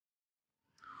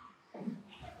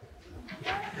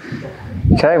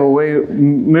Okay, well, we're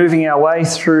moving our way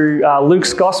through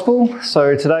Luke's Gospel.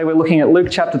 So today we're looking at Luke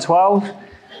chapter 12,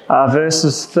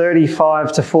 verses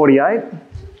 35 to 48.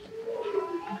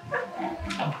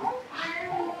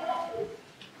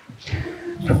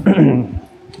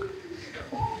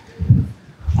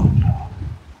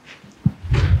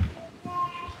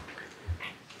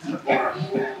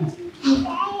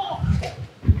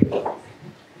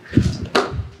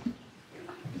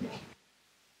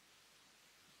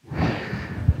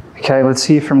 Okay, let's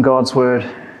hear from God's word.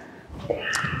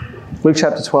 Luke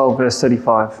chapter 12, verse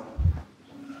 35.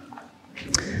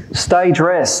 Stay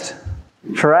dressed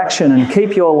for action and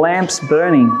keep your lamps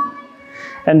burning,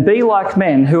 and be like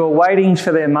men who are waiting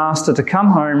for their master to come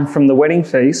home from the wedding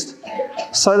feast,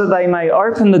 so that they may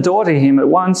open the door to him at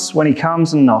once when he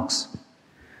comes and knocks.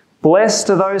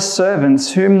 Blessed are those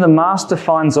servants whom the master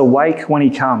finds awake when he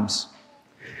comes.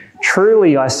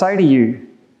 Truly, I say to you,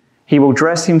 he will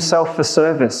dress himself for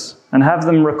service and have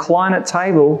them recline at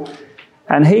table,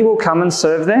 and he will come and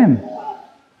serve them.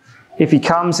 If he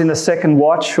comes in the second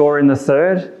watch or in the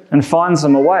third and finds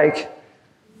them awake,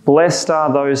 blessed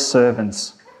are those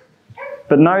servants.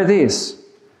 But know this,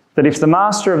 that if the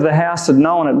master of the house had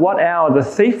known at what hour the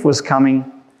thief was coming,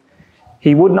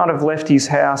 he would not have left his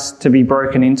house to be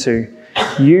broken into.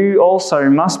 You also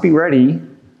must be ready,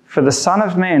 for the Son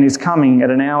of Man is coming at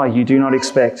an hour you do not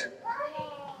expect.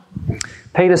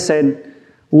 Peter said,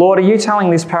 Lord, are you telling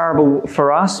this parable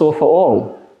for us or for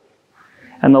all?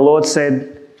 And the Lord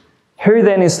said, Who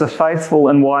then is the faithful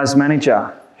and wise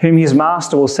manager, whom his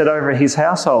master will set over his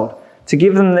household, to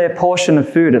give them their portion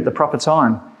of food at the proper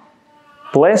time?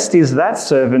 Blessed is that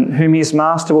servant whom his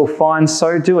master will find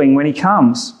so doing when he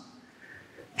comes.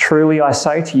 Truly I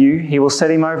say to you, he will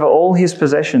set him over all his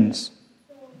possessions.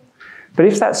 But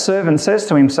if that servant says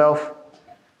to himself,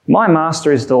 My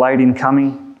master is delayed in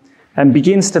coming, and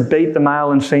begins to beat the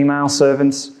male and female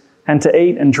servants, and to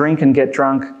eat and drink and get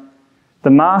drunk, the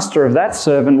master of that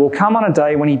servant will come on a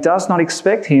day when he does not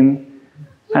expect him,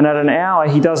 and at an hour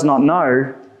he does not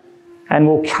know, and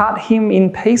will cut him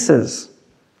in pieces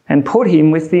and put him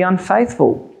with the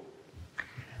unfaithful.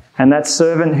 And that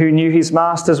servant who knew his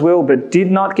master's will but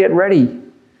did not get ready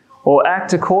or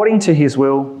act according to his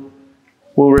will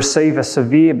receive a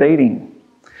severe beating.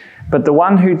 But the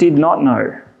one who did not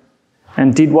know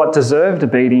and did what deserved a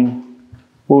beating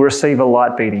will receive a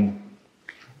light beating.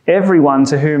 Everyone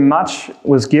to whom much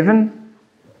was given,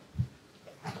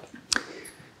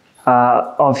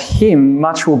 of him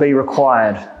much will be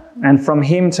required, and from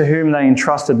him to whom they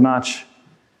entrusted much,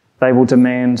 they will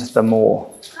demand the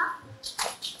more.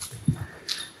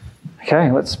 Okay,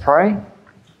 let's pray.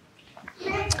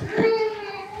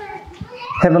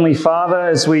 Heavenly Father,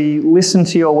 as we listen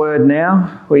to your word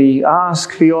now, we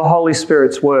ask for your Holy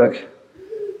Spirit's work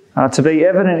to be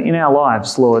evident in our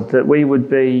lives, Lord, that we would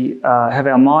have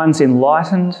our minds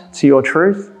enlightened to your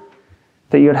truth,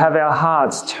 that you would have our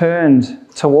hearts turned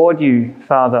toward you,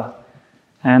 Father,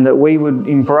 and that we would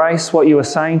embrace what you are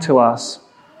saying to us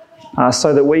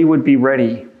so that we would be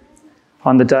ready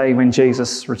on the day when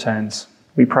Jesus returns.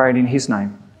 We pray it in his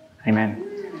name. Amen.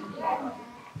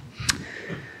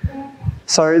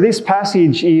 So this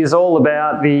passage is all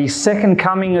about the second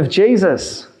coming of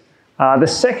Jesus. The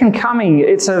second coming,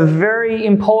 it's a very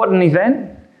important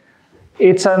event.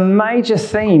 It's a major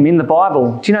theme in the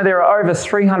Bible. Do you know there are over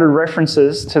 300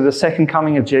 references to the second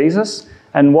coming of Jesus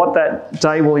and what that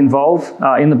day will involve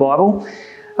in the Bible?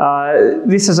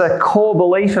 This is a core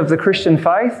belief of the Christian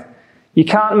faith. You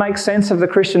can't make sense of the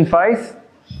Christian faith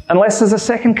unless there's a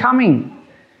second coming.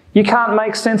 You can't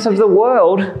make sense of the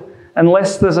world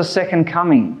unless there's a second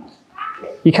coming.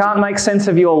 You can't make sense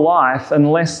of your life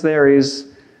unless there is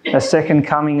a second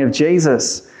coming of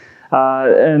Jesus.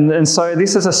 And so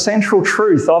this is a central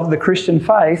truth of the Christian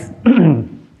faith.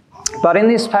 But in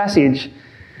this passage,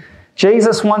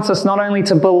 Jesus wants us not only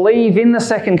to believe in the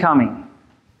second coming,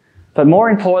 but more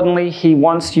importantly, he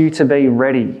wants you to be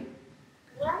ready.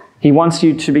 He wants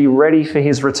you to be ready for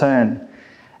his return.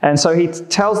 And so he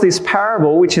tells this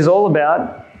parable, which is all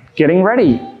about getting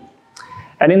ready.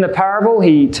 And in the parable,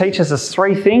 he teaches us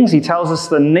three things. He tells us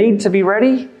the need to be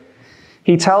ready.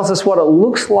 He tells us what it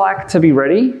looks like to be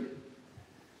ready.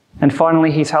 And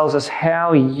finally, he tells us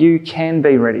how you can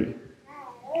be ready.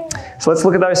 So let's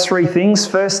look at those three things.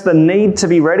 First, the need to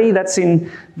be ready. That's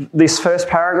in this first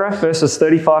paragraph, verses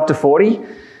 35 to 40.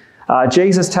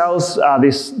 Jesus tells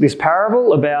this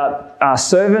parable about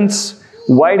servants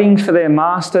waiting for their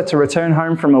master to return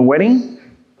home from a wedding.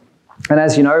 And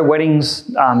as you know, weddings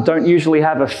don't usually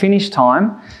have a finish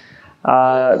time.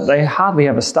 They hardly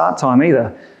have a start time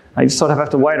either. They just sort of have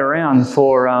to wait around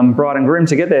for bride and groom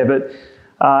to get there. But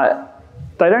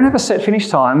They don't have a set finish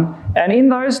time. And in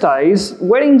those days,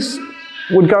 weddings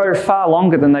would go far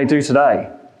longer than they do today.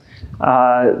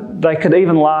 They could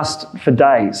even last for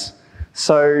days.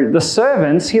 So the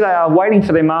servants, here they are waiting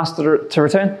for their master to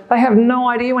return. They have no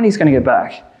idea when he's going to get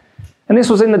back. And this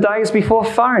was in the days before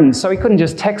phones, so he couldn't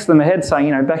just text them ahead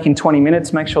saying, back in 20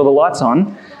 minutes, make sure the light's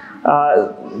on.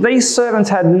 These servants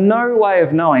had no way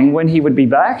of knowing when he would be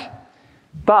back,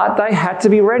 but they had to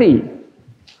be ready.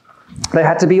 They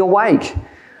had to be awake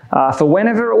for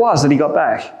whenever it was that he got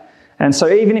back. And so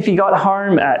even if he got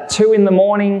home at 2 in the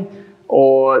morning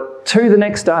or 2 the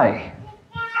next day,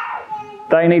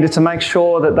 they needed to make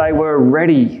sure that they were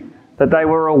ready, that they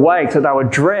were awake, that they were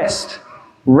dressed,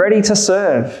 ready to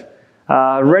serve,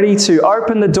 ready to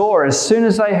open the door as soon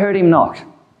as they heard him knock.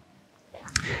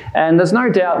 And there's no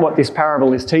doubt what this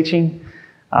parable is teaching.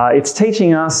 It's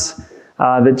teaching us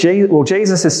that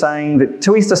Jesus is saying that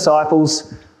to his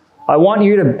disciples, I want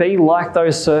you to be like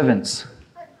those servants.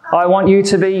 I want you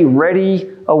to be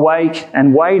ready, awake,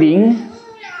 and waiting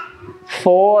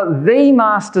for the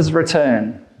master's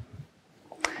return.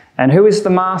 And who is the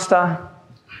master?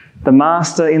 The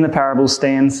master in the parable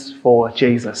stands for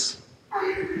Jesus.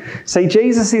 See,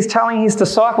 Jesus is telling his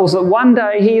disciples that one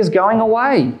day he is going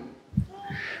away,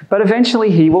 but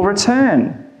eventually he will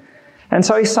return. And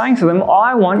so he's saying to them,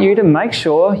 I want you to make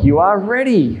sure you are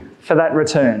ready for that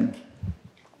return.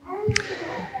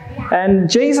 And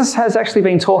Jesus has actually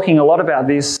been talking a lot about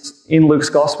this in Luke's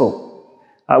Gospel.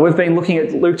 We've been looking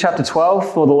at Luke chapter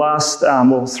 12 for the last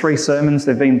 3 sermons.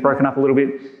 They've been broken up a little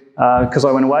bit because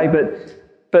I went away.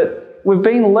 But we've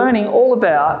been learning all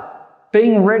about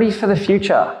being ready for the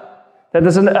future. That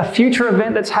there's a future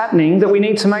event that's happening that we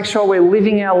need to make sure we're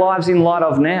living our lives in light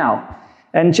of now.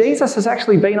 And Jesus has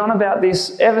actually been on about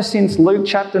this ever since Luke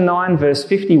chapter 9, verse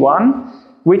 51,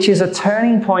 which is a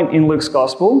turning point in Luke's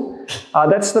Gospel.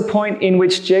 That's the point in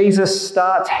which Jesus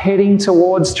starts heading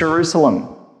towards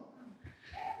Jerusalem.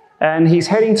 And he's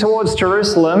heading towards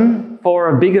Jerusalem for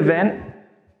a big event.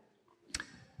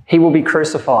 He will be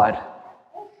crucified.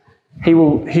 He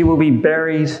will be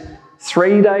buried.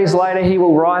 3 days later, he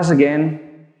will rise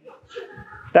again.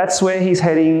 That's where he's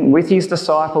heading with his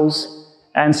disciples.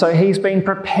 And so he's been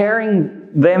preparing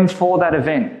them for that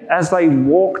event as they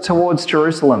walk towards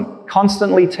Jerusalem,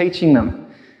 constantly teaching them.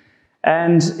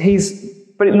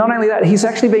 But not only that, he's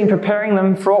actually been preparing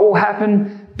them for what will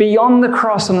happen beyond the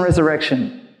cross and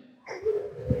resurrection.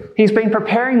 He's been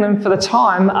preparing them for the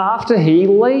time after he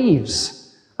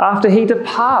leaves, after he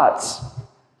departs.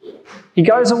 He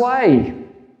goes away.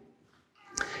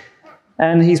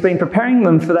 And he's been preparing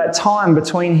them for that time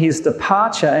between his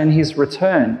departure and his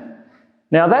return.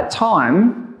 Now, that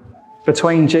time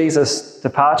between Jesus'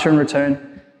 departure and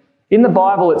return, in the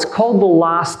Bible, it's called the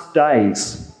last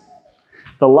days.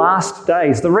 The last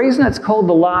days. The reason it's called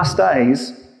the last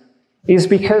days is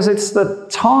because it's the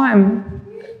time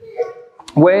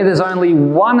where there's only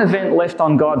one event left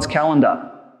on God's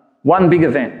calendar, one big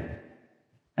event,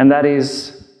 and that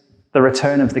is the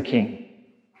return of the King.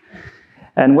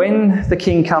 And when the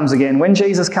King comes again, when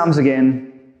Jesus comes again,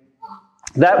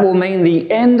 that will mean the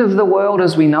end of the world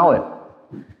as we know it.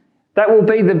 That will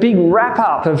be the big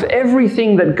wrap-up of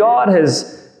everything that God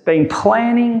has been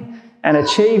planning and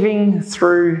achieving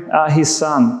through his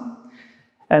Son.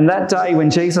 And that day when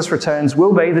Jesus returns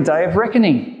will be the day of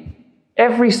reckoning.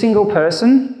 Every single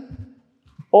person,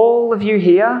 all of you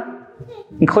here,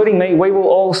 including me, we will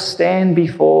all stand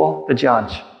before the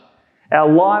judge.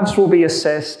 Our lives will be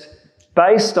assessed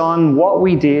based on what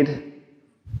we did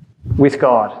with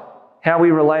God, how we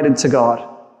related to God.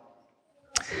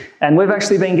 And we've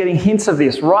actually been getting hints of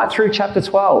this right through chapter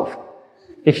 12.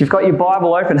 If you've got your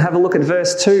Bible open, have a look at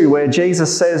verse 2, where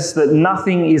Jesus says that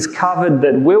nothing is covered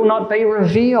that will not be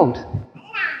revealed,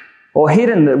 or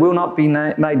hidden that will not be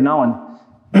made known.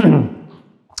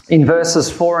 In verses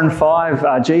 4 and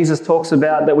 5, Jesus talks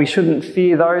about that we shouldn't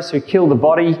fear those who kill the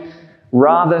body,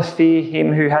 rather fear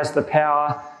him who has the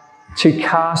power to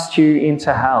cast you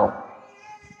into hell.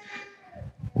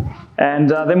 And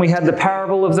then we had the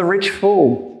parable of the rich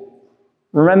fool.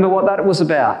 Remember what that was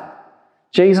about.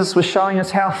 Jesus was showing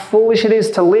us how foolish it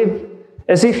is to live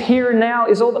as if here and now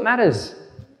is all that matters.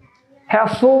 How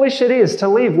foolish it is to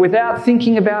live without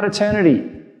thinking about eternity,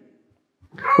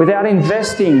 without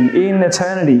investing in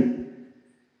eternity.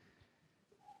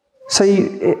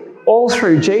 See, all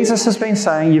through, Jesus has been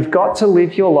saying you've got to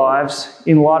live your lives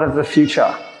in light of the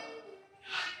future.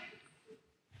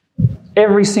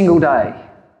 Every single day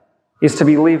is to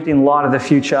be lived in light of the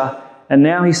future. And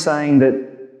now he's saying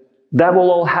that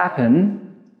will all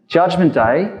happen, Judgment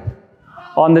Day,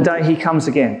 on the day he comes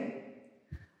again.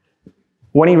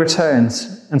 when he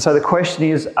returns. And so the question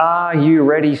is, are you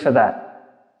ready for that?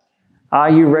 Are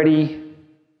you ready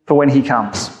for when he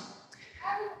comes?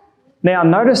 Now,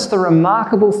 notice the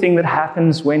remarkable thing that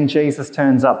happens when Jesus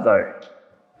turns up, though.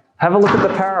 Have a look at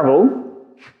the parable.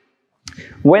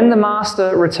 When the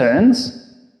master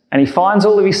returns and he finds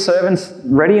all of his servants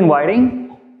ready and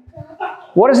waiting,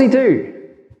 what does he do?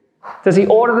 Does he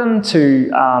order them to,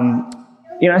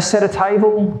 set a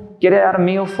table, get out a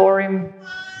meal for him,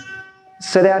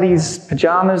 set out his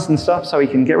pajamas and stuff so he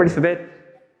can get ready for bed?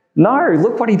 No,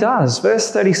 look what he does.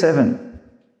 Verse 37.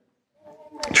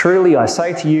 Truly I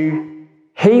say to you,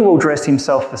 he will dress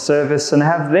himself for service and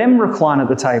have them recline at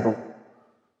the table,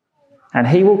 and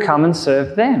he will come and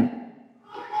serve them.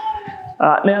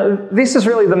 Now, this is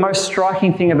really the most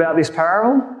striking thing about this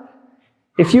parable.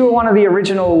 If you were one of the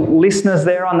original listeners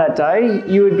there on that day,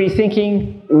 you would be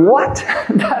thinking, what?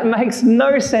 That makes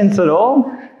no sense at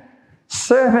all.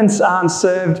 Servants aren't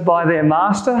served by their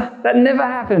master. That never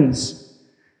happens.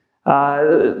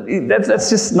 That's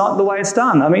just not the way it's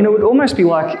done. I mean, it would almost be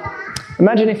like,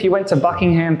 imagine if you went to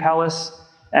Buckingham Palace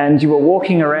and you were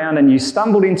walking around and you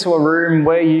stumbled into a room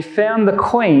where you found the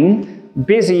Queen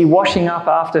busy washing up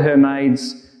after her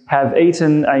maids have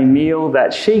eaten a meal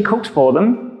that she cooked for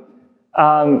them.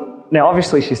 Now,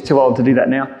 obviously, she's too old to do that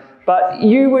now, but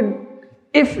you would,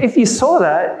 if you saw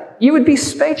that, you would be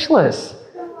speechless.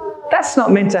 That's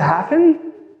not meant to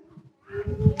happen.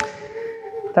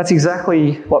 That's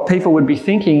exactly what people would be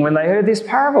thinking when they heard this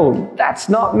parable. That's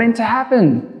not meant to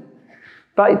happen.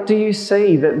 But do you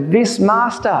see that this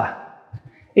master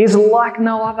is like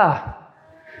no other?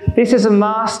 This is a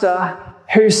master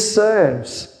who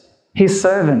serves his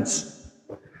servants.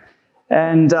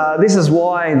 And this is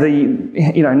why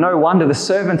no wonder the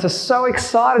servants are so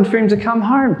excited for him to come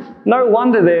home. No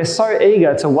wonder they're so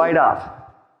eager to wait up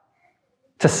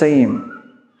to see him.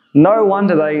 No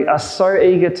wonder they are so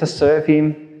eager to serve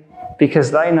him,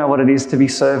 because they know what it is to be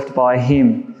served by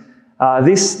him.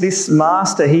 This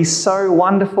master, he's so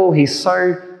wonderful, he's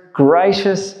so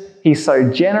gracious, he's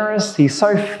so generous, he's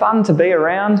so fun to be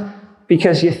around,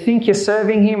 because you think you're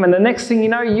serving him and the next thing you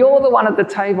know, you're the one at the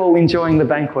table enjoying the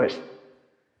banquet.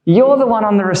 You're the one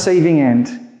on the receiving end.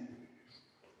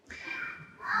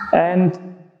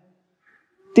 And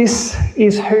this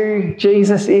is who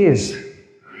Jesus is.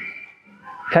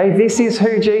 Okay, this is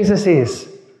who Jesus is.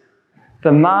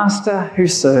 The master who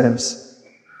serves.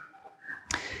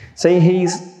 See,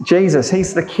 he's Jesus.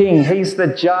 He's the king. He's the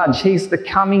judge. He's the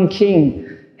coming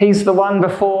king. He's the one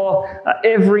before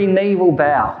every knee will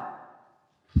bow.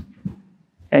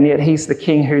 And yet he's the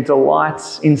king who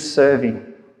delights in serving,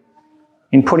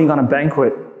 in putting on a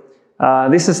banquet.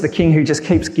 This is the king who just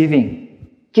keeps giving.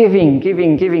 Giving.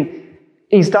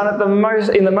 He's done it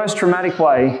in the most dramatic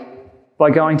way by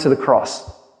going to the cross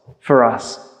for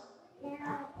us.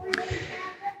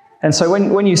 And so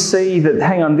when you see that,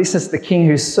 hang on, this is the king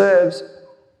who serves,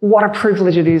 what a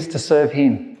privilege it is to serve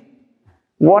him.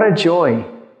 What a joy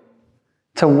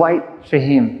to wait for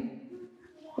him.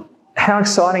 How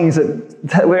exciting is it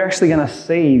that we're actually going to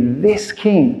see this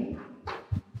king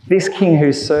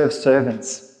who serves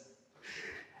servants.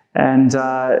 And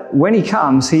when he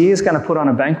comes, he is going to put on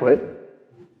a banquet,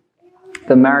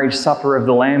 the marriage supper of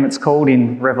the Lamb, it's called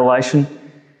in Revelation.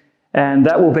 And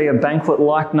that will be a banquet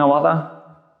like no other.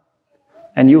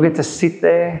 And you'll get to sit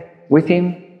there with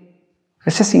him.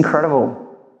 It's just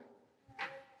incredible.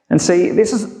 And see,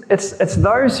 it's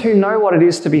those who know what it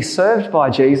is to be served by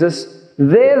Jesus.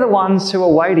 They're the ones who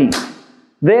are waiting.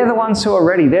 They're the ones who are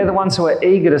ready. They're the ones who are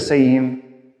eager to see him,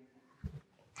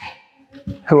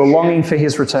 who are longing for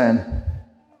his return.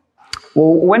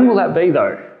 Well, when will that be,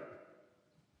 though?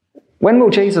 When will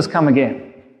Jesus come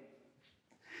again?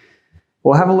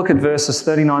 Well, have a look at verses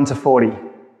 39 to 40.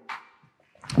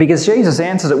 Because Jesus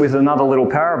answers it with another little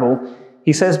parable.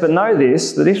 He says, "But know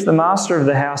this, that if the master of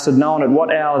the house had known at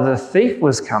what hour the thief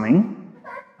was coming,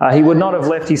 he would not have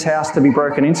left his house to be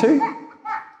broken into.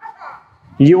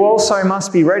 You also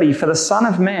must be ready, for the Son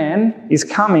of Man is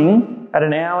coming at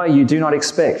an hour you do not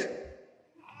expect."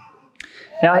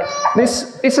 Now,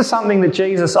 this is something that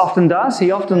Jesus often does.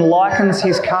 He often likens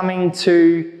his coming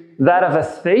to that of a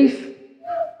thief.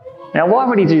 Now, why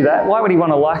would he do that? Why would he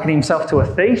want to liken himself to a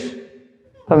thief?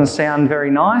 Doesn't sound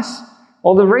very nice.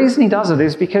 Well, the reason he does it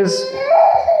is because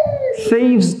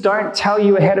thieves don't tell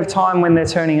you ahead of time when they're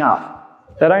turning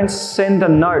up. They don't send a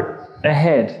note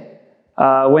ahead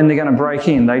when they're going to break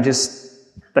in. They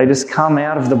just come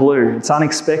out of the blue. It's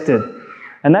unexpected.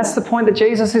 And that's the point that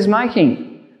Jesus is making.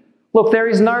 Look, there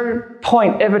is no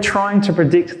point ever trying to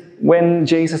predict when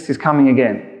Jesus is coming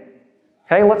again.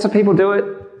 Okay, lots of people do it.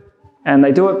 and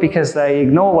they do it because they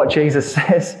ignore what Jesus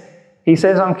says. He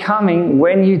says, I'm coming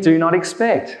when you do not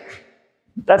expect.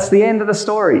 That's the end of the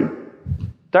story.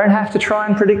 Don't have to try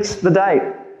and predict the date.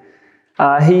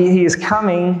 He is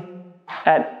coming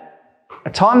at a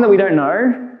time that we don't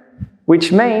know,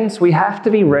 which means we have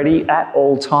to be ready at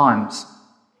all times.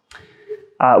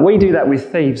 We do that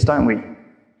with thieves, don't we?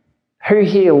 Who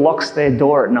here locks their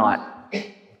door at night?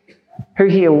 Who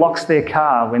here locks their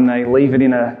car when they leave it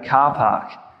in a car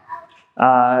park?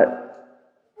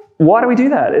 Why do we do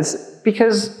that? It's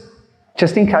because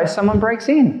just in case someone breaks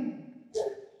in.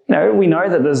 We know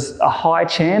that there's a high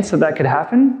chance that could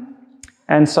happen,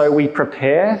 and so we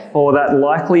prepare for that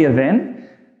likely event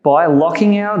by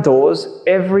locking our doors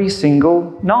every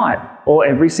single night or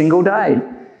every single day.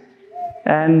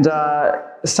 And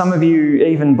some of you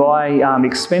even buy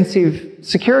expensive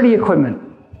security equipment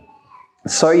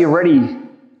so you're ready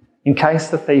in case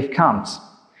the thief comes.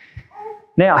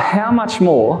 Now, how much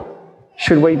more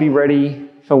should we be ready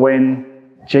for when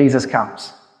Jesus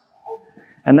comes?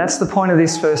 And that's the point of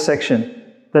this first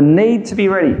section. The need to be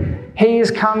ready. He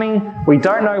is coming. We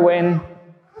don't know when.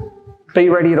 Be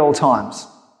ready at all times.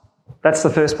 That's the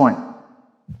first point.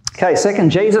 Okay,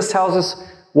 second, Jesus tells us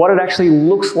what it actually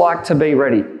looks like to be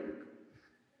ready.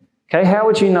 Okay, how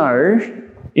would you know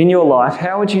in your life,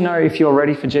 how would you know if you're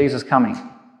ready for Jesus coming?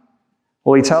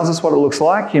 Well, he tells us what it looks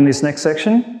like in this next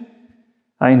section,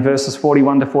 in verses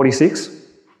 41 to 46.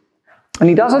 And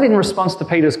he does it in response to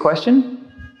Peter's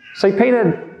question. So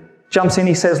Peter jumps in,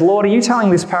 he says, Lord, are you telling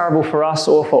this parable for us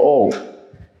or for all?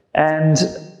 And,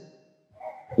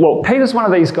 well, Peter's one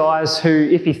of these guys who,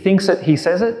 if he thinks it, he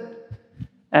says it.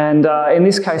 And in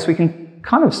this case, we can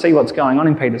kind of see what's going on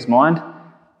in Peter's mind,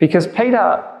 because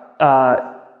Peter,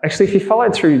 actually, if you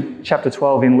followed through chapter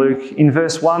 12 in Luke, in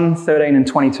verse 1, 13 and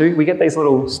 22, we get these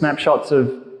little snapshots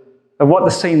of what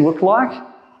the scene looked like.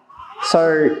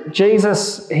 So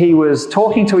Jesus, he was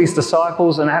talking to his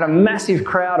disciples and had a massive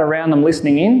crowd around them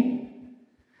listening in.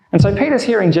 And so Peter's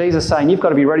hearing Jesus saying, you've got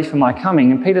to be ready for my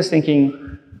coming. And Peter's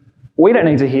thinking, we don't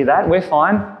need to hear that. We're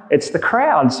fine. It's the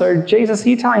crowd. So Jesus, are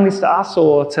you telling this to us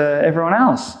or to everyone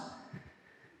else?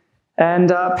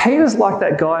 And Peter's like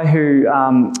that guy who,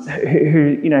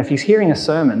 if he's hearing a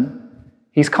sermon,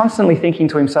 he's constantly thinking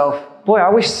to himself, boy, I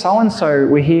wish so-and-so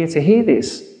were here to hear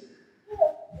this.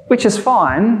 Which is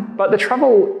fine, but the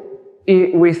trouble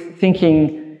with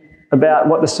thinking about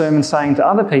what the sermon's saying to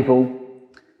other people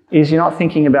is you're not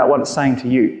thinking about what it's saying to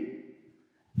you.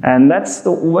 And that's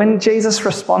when Jesus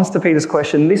responds to Peter's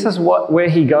question, this is where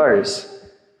he goes.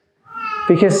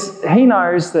 Because he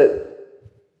knows that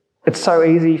it's so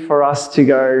easy for us to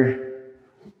go,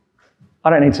 I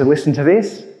don't need to listen to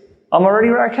this. I'm already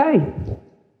okay.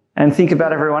 And think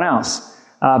about everyone else.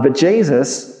 But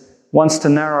Jesus wants to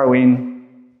narrow in.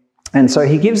 And so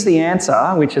he gives the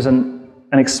answer, which is an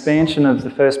expansion of the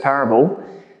first parable.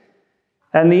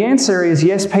 And the answer is,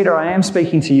 yes, Peter, I am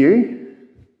speaking to you.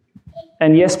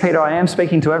 And yes, Peter, I am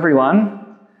speaking to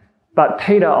everyone. But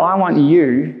Peter, I want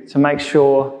you to make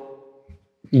sure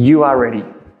you are ready.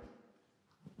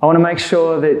 I want to make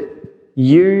sure that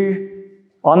you,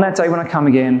 on that day when I come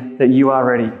again, that you are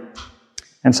ready.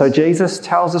 And so Jesus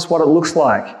tells us what it looks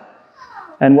like.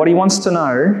 And what he wants to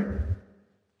know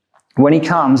when he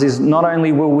comes is not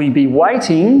only will we be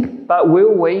waiting, but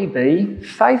will we be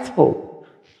faithful?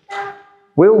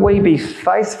 Will we be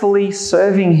faithfully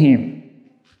serving him?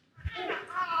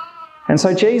 And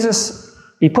so Jesus,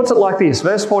 he puts it like this,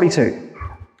 verse 42.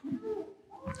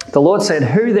 The Lord said,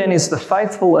 who then is the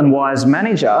faithful and wise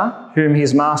manager whom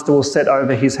his master will set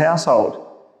over his household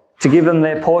to give them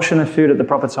their portion of food at the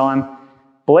proper time?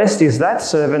 Blessed is that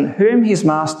servant whom his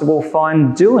master will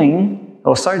find doing,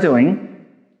 or so doing,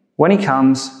 when he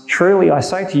comes. Truly I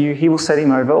say to you, he will set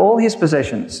him over all his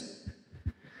possessions.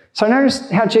 So notice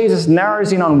how Jesus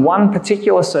narrows in on one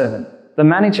particular servant, the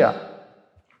manager.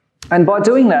 And by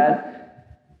doing that,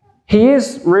 he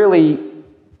is really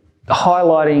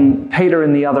highlighting Peter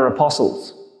and the other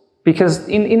apostles, because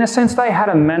in a sense they had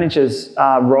a manager's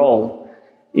role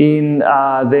in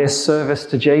their service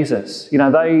to Jesus.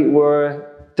 They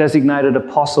were designated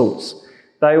apostles.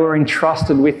 They were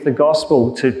entrusted with the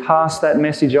gospel to pass that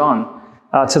message on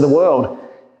to the world.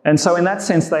 And so in that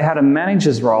sense, they had a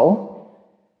manager's role,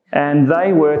 and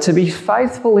they were to be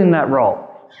faithful in that role.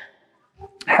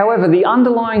 However, the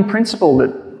underlying principle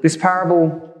that this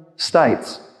parable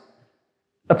states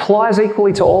applies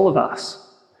equally to all of us.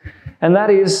 And that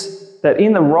is that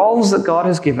in the roles that God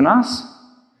has given us,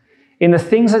 in the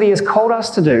things that he has called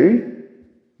us to do,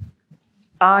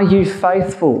 are you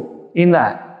faithful in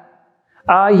that?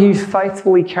 Are you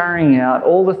faithfully carrying out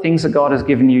all the things that God has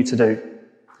given you to do?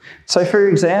 So for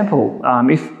example,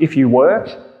 if you work,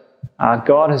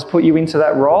 God has put you into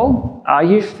that role, are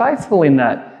you faithful in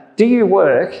that? Do you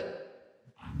work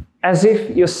as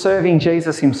if you're serving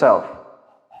Jesus himself?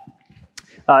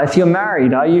 If you're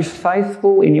married, are you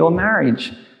faithful in your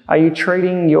marriage? Are you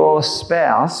treating your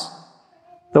spouse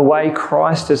the way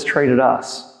Christ has treated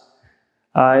us?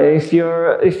 If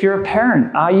you're a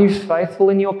parent, are you faithful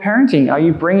in your parenting? Are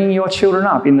you bringing your children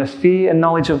up in the fear and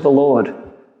knowledge of the Lord?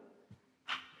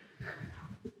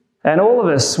 And all of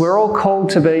us, we're all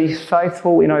called to be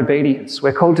faithful in obedience.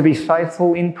 We're called to be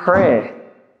faithful in prayer,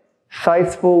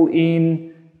 faithful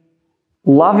in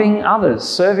loving others,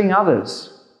 serving others,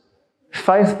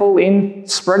 faithful in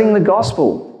spreading the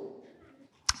gospel.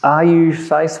 Are you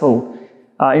faithful?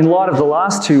 In light of the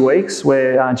last 2 weeks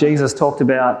where Jesus talked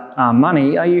about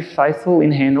money, are you faithful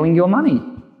in handling your money?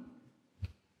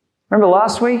 Remember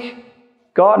last week?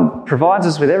 God provides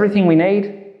us with everything we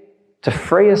need to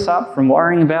free us up from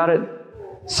worrying about it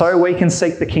so we can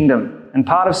seek the kingdom. And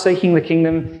part of seeking the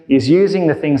kingdom is using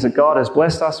the things that God has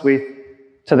blessed us with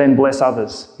to then bless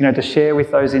others, to share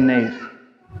with those in need,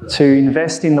 to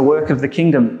invest in the work of the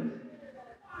kingdom.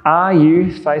 Are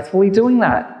you faithfully doing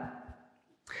that?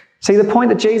 See, the point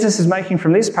that Jesus is making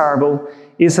from this parable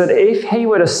is that if he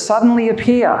were to suddenly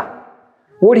appear,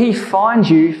 would he find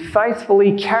you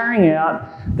faithfully carrying out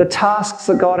the tasks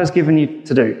that God has given you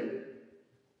to do?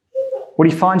 Would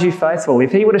he find you faithful?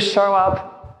 If he were to show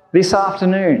up this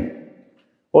afternoon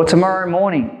or tomorrow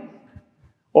morning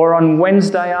or on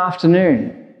Wednesday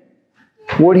afternoon,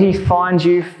 would he find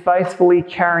you faithfully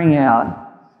carrying out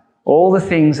all the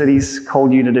things that he's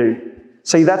called you to do?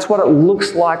 See, that's what it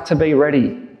looks like to be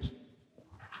ready.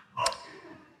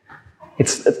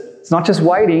 It's not just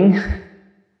waiting,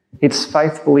 it's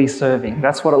faithfully serving.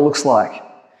 That's what it looks like.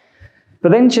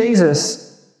 But then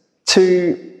Jesus,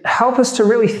 to help us to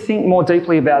really think more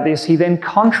deeply about this, he then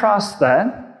contrasts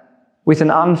that with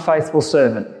an unfaithful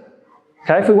servant.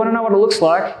 Okay, if we want to know what it looks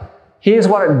like, here's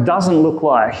what it doesn't look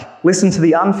like. Listen to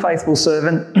the unfaithful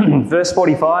servant, verse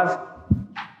 45.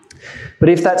 But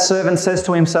if that servant says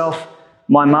to himself,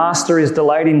 "My master is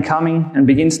delayed in coming," and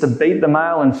begins to beat the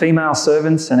male and female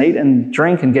servants and eat and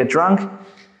drink and get drunk.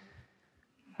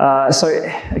 What's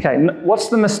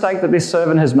the mistake that this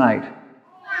servant has made?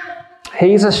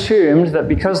 He's assumed that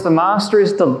because the master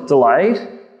is delayed,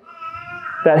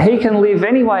 that he can live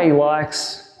any way he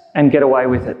likes and get away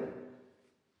with it.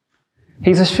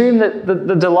 He's assumed that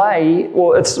the delay,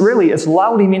 it's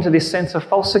lulled him into this sense of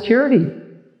false security,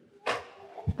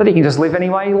 that he can just live any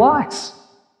way he likes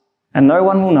and no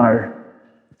one will know.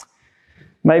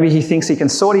 Maybe he thinks he can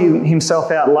sort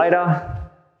himself out later,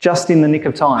 just in the nick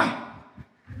of time.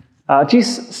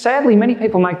 Sadly, many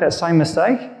people make that same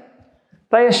mistake.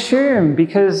 They assume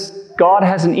because God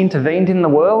hasn't intervened in the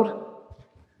world,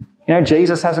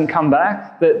 Jesus hasn't come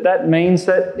back, that means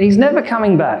that he's never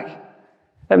coming back.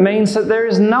 That means that there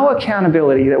is no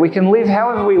accountability, that we can live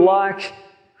however we like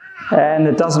and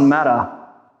it doesn't matter.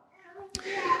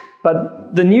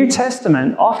 But the New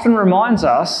Testament often reminds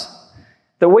us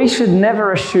that we should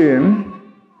never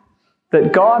assume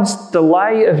that God's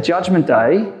delay of Judgment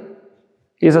Day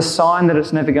is a sign that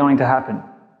it's never going to happen.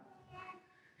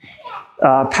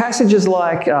 Passages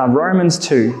like Romans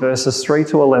 2, verses 3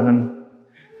 to 11,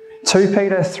 2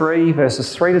 Peter 3,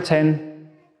 verses 3 to 10,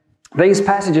 these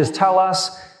passages tell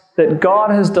us that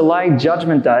God has delayed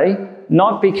Judgment Day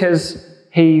not because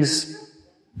he's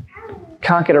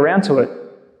can't get around to it,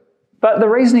 but the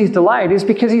reason he's delayed is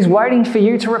because he's waiting for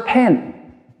you to repent.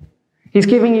 He's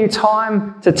giving you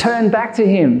time to turn back to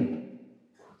him,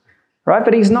 right?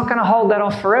 But he's not going to hold that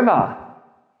off forever.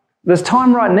 There's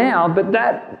time right now, but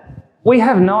we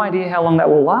have no idea how long that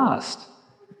will last.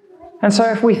 And so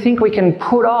if we think we can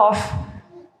put off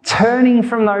turning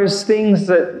from those things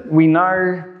that we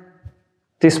know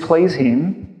displease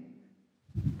him,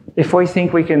 if we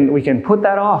think we can put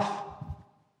that off,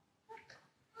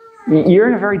 you're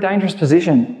in a very dangerous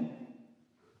position.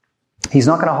 He's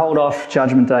not going to hold off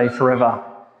Judgment Day forever.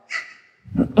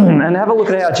 And have a look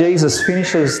at how Jesus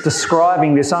finishes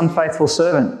describing this unfaithful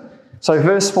servant. So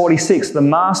verse 46, the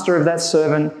master of that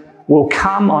servant will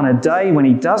come on a day when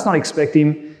he does not expect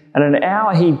him, and an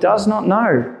hour he does not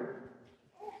know.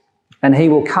 And he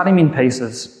will cut him in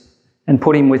pieces and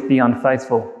put him with the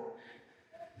unfaithful.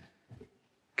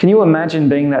 Can you imagine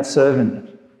being that servant?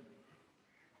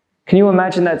 Can you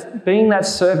imagine that being that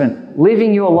servant,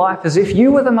 living your life as if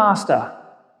you were the master,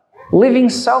 living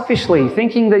selfishly,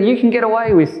 thinking that you can get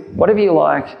away with whatever you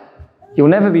like, you'll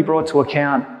never be brought to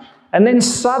account. And then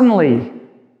suddenly,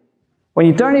 when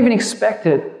you don't even expect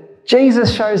it,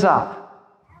 Jesus shows up.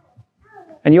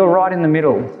 and you're right in the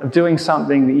middle of doing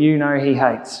something that you know he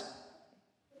hates.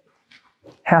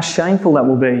 How shameful that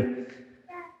will be.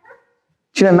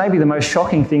 Do you know, maybe the most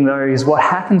shocking thing, though, is what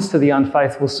happens to the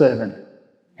unfaithful servant.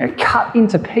 Cut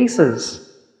into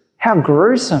pieces. How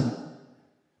gruesome.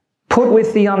 Put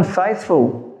with the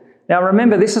unfaithful. Now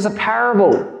remember, this is a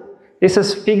parable. This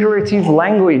is figurative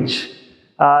language.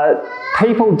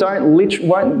 People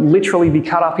won't literally be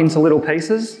cut up into little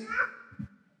pieces.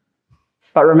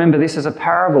 But remember, this is a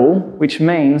parable, which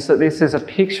means that this is a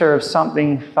picture of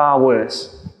something far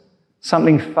worse,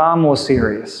 something far more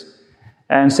serious.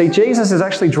 And see, Jesus is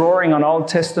actually drawing an Old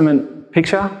Testament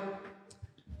picture.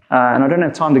 And I don't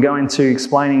have time to go into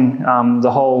explaining the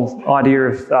whole idea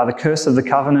of the curse of the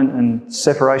covenant and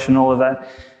separation, all of that.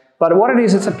 But what it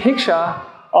is, it's a picture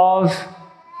of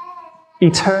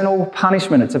eternal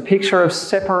punishment. It's a picture of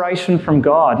separation from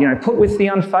God. You know, put with the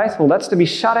unfaithful. That's to be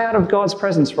shut out of God's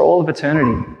presence for all of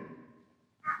eternity.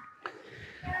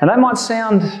 And that might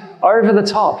sound over the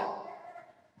top.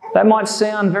 That might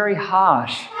sound very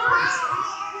harsh.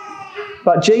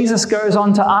 But Jesus goes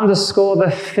on to underscore the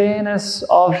fairness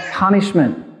of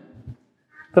punishment.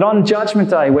 That on Judgment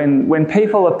Day, when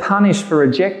people are punished for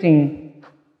rejecting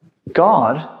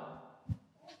God,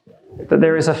 that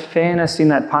there is a fairness in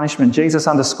that punishment. Jesus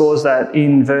underscores that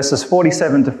in verses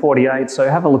 47 to 48, so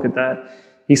have a look at that.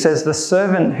 He says, the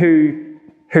servant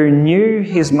who knew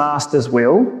his master's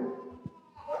will,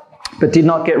 but did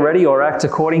not get ready or act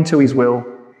according to his will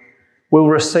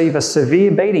receive a severe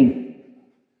beating.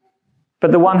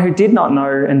 But the one who did not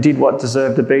know and did what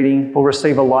deserved a beating will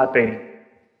receive a light beating.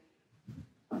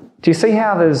 Do you see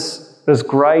how there's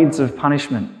grades of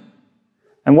punishment?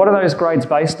 And what are those grades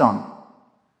based on?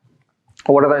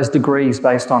 Or what are those degrees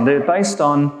based on? They're based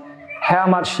on how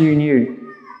much you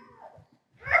knew.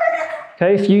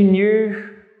 Okay, if you knew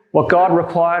what God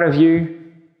required of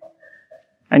you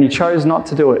and you chose not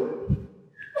to do it,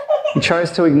 you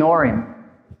chose to ignore him,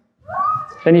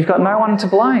 then you've got no one to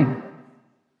blame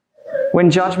when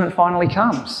judgment finally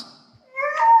comes.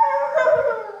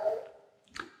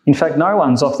 In fact, no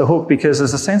one's off the hook because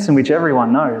there's a sense in which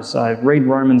everyone knows. Read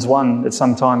Romans 1 at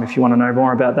some time if you want to know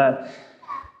more about that.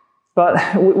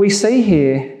 But we see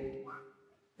here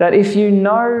that if you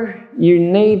know you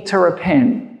need to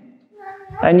repent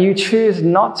and you choose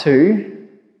not to,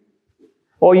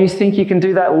 or you think you can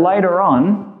do that later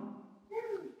on,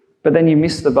 but then you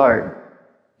miss the boat,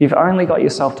 you've only got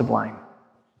yourself to blame.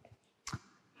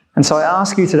 And so I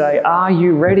ask you today, are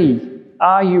you ready?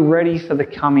 Are you ready for the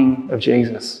coming of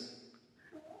Jesus?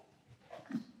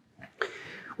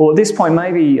 Well, at this point,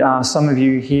 maybe some of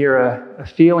you here are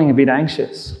feeling a bit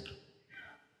anxious,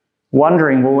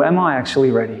 wondering, well, am I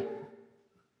actually ready?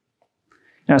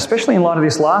 Now, especially in light of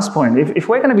this last point, if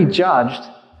we're going to be judged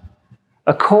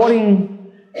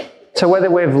according to whether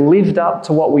we've lived up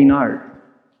to what we know,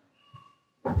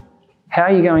 how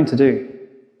are you going to do?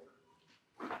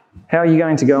 How are you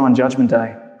going to go on Judgment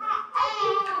Day?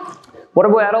 What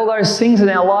about all those things in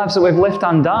our lives that we've left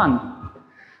undone?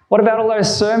 What about all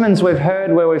those sermons we've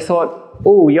heard where we've thought,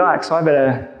 oh, yikes, I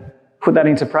better put that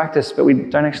into practice, but we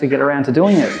don't actually get around to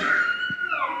doing it?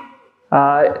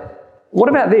 What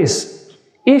about this?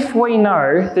 If we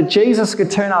know that Jesus could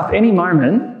turn up any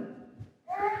moment,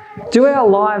 do our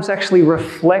lives actually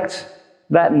reflect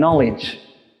that knowledge?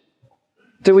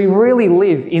 Do we really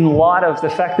live in light of the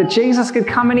fact that Jesus could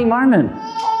come any moment?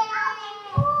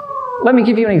 Let me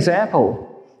give you an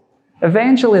example.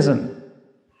 Evangelism.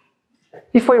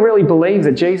 If we really believe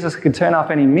that Jesus could turn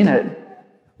up any minute,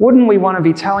 wouldn't we want to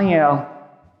be telling our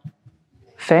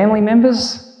family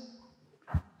members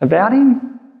about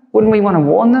him? Wouldn't we want to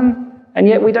warn them? And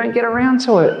yet we don't get around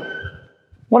to it.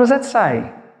 What does that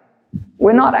say?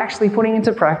 We're not actually putting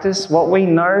into practice what we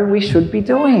know we should be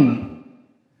doing.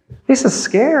 This is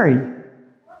scary.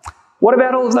 What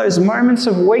about all of those moments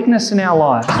of weakness in our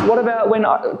lives? What about when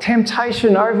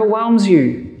temptation overwhelms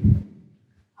you?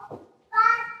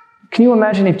 Can you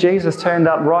imagine if Jesus turned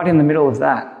up right in the middle of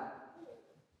that?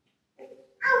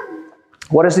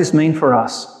 What does this mean for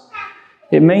us?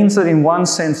 It means that in one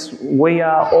sense, we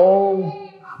are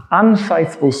all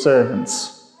unfaithful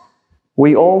servants.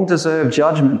 We all deserve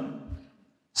judgment.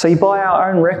 See, by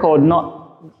our own record,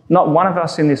 not one of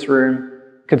us in this room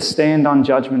could stand on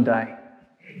Judgment Day.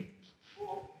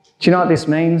 Do you know what this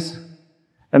means?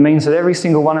 It means that every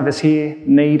single one of us here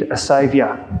need a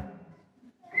saviour.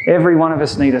 Every one of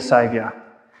us need a saviour.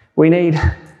 We need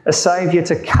a saviour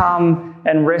to come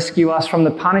and rescue us from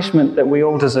the punishment that we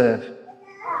all deserve.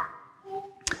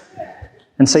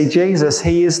 And see, Jesus,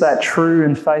 he is that true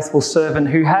and faithful servant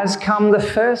who has come the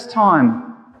first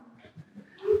time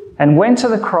and went to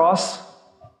the cross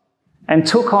and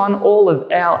took on all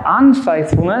of our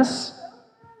unfaithfulness.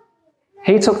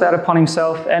 He took that upon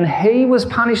himself and he was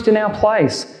punished in our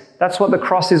place. That's what the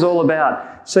cross is all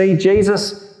about. See,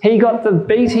 Jesus, he got the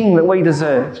beating that we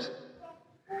deserved.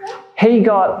 He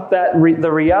got that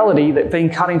the reality that being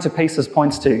cut into pieces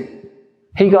points to.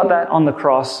 He got that on the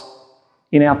cross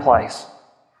in our place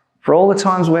for all the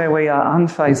times where we are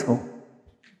unfaithful.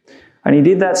 And he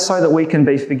did that so that we can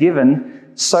be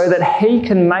forgiven, so that he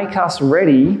can make us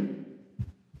ready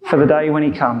for the day when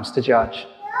he comes to judge.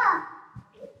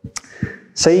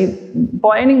 See,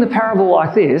 by ending the parable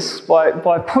like this,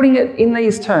 by putting it in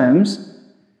these terms,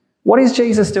 what is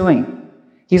Jesus doing?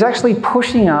 He's actually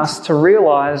pushing us to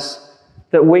realise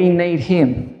that we need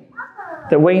him,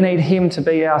 that we need him to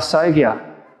be our saviour,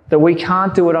 that we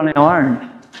can't do it on our own,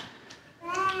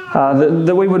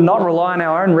 that we would not rely on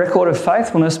our own record of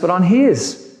faithfulness, but on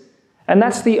his. And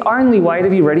that's the only way to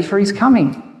be ready for his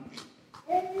coming.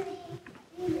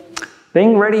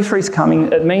 Being ready for his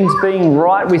coming, it means being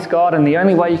right with God, and the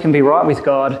only way you can be right with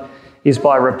God is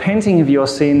by repenting of your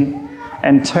sin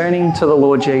and turning to the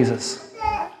Lord Jesus.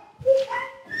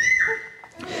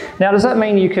 Now, does that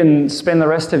mean you can spend the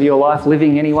rest of your life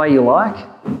living any way you like?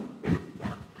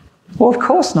 Well, of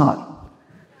course not.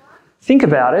 Think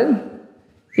about it.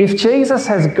 If Jesus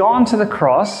has gone to the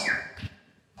cross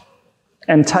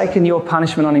and taken your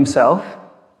punishment on himself,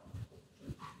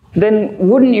 then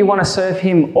wouldn't you want to serve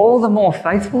him all the more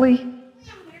faithfully?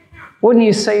 Wouldn't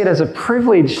you see it as a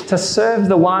privilege to serve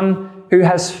the one who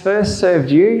has first served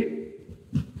you?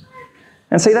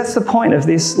 And see, that's the point of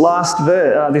this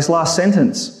last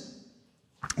sentence.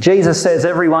 Jesus says,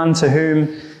 "Everyone to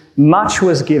whom much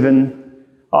was given,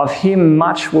 of him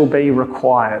much will be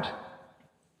required."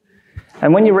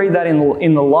 And when you read that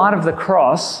in the light of the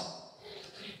cross,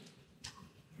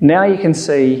 now you can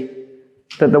see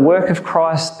that the work of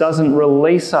Christ doesn't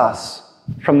release us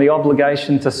from the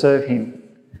obligation to serve him.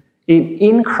 It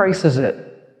increases it.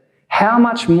 How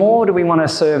much more do we want to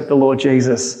serve the Lord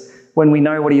Jesus when we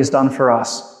know what he has done for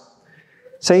us?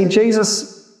 See,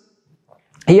 Jesus,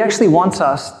 he actually wants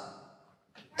us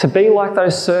to be like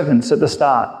those servants at the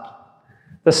start.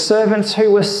 The servants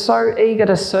who were so eager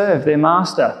to serve their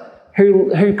master,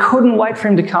 who couldn't wait for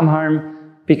him to come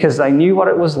home because they knew what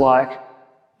it was like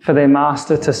for their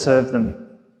master to serve them.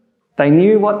 They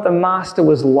knew what the master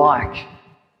was like.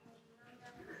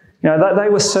 You know, they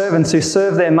were servants who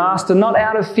served their master not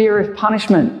out of fear of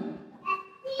punishment,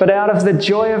 but out of the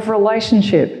joy of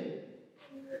relationship.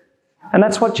 And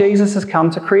that's what Jesus has come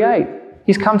to create.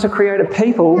 He's come to create a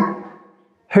people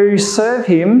who serve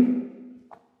him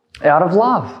out of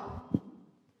love,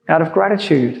 out of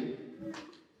gratitude.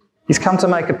 He's come to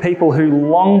make a people who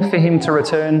long for him to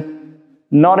return,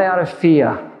 not out of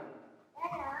fear,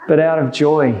 but out of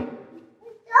joy.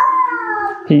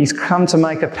 He's come to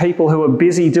make a people who are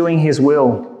busy doing his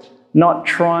will, not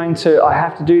trying to, I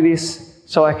have to do this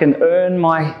so I can earn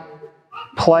my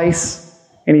place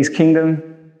in his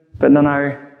kingdom, but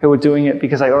no, who are doing it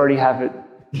because they already have it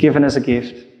given as a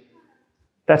gift.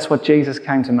 That's what Jesus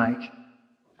came to make.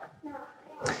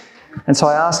 And so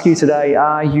I ask you today,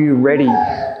 are you ready?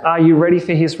 Are you ready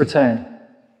for his return?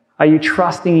 Are you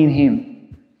trusting in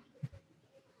him?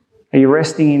 Are you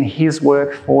resting in his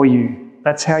work for you?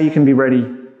 That's how you can be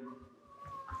ready.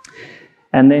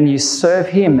 And then you serve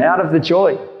him out of the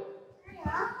joy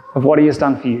of what he has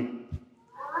done for you.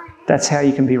 That's how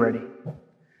you can be ready.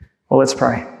 Well, let's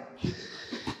pray.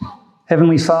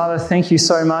 Heavenly Father, thank you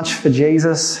so much for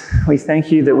Jesus. We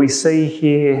thank you that we see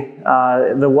here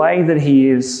the way that he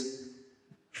is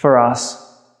for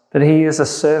us, that he is a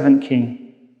servant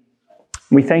king.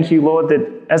 We thank you, Lord,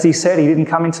 that as he said, he didn't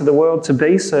come into the world to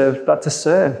be served, but to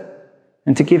serve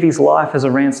and to give his life as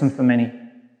a ransom for many.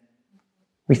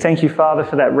 We thank you, Father,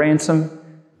 for that ransom.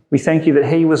 We thank you that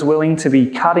he was willing to be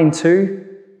cut in two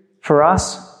for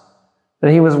us,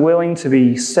 that he was willing to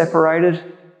be separated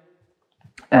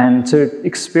and to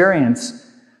experience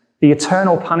the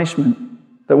eternal punishment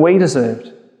that we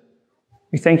deserved.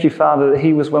 We thank you, Father, that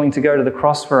he was willing to go to the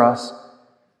cross for us,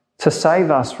 to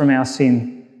save us from our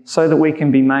sin, so that we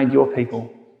can be made your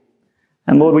people.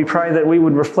 And Lord, we pray that we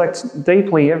would reflect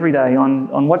deeply every day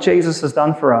on what Jesus has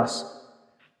done for us,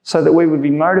 so that we would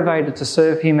be motivated to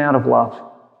serve him out of love.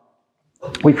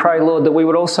 We pray, Lord, that we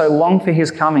would also long for his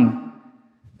coming,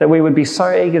 that we would be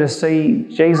so eager to see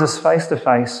Jesus face to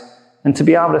face and to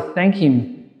be able to thank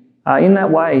him in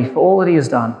that way for all that he has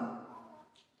done.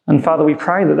 And Father, we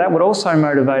pray that that would also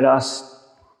motivate us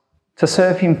to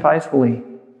serve him faithfully,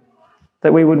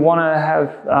 that we would want to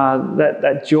have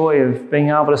that joy of being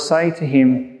able to say to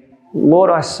him, Lord,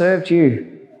 I served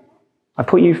you. I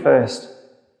put you first.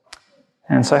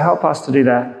 And so help us to do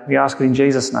that. We ask it in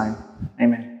Jesus' name.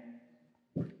 Amen.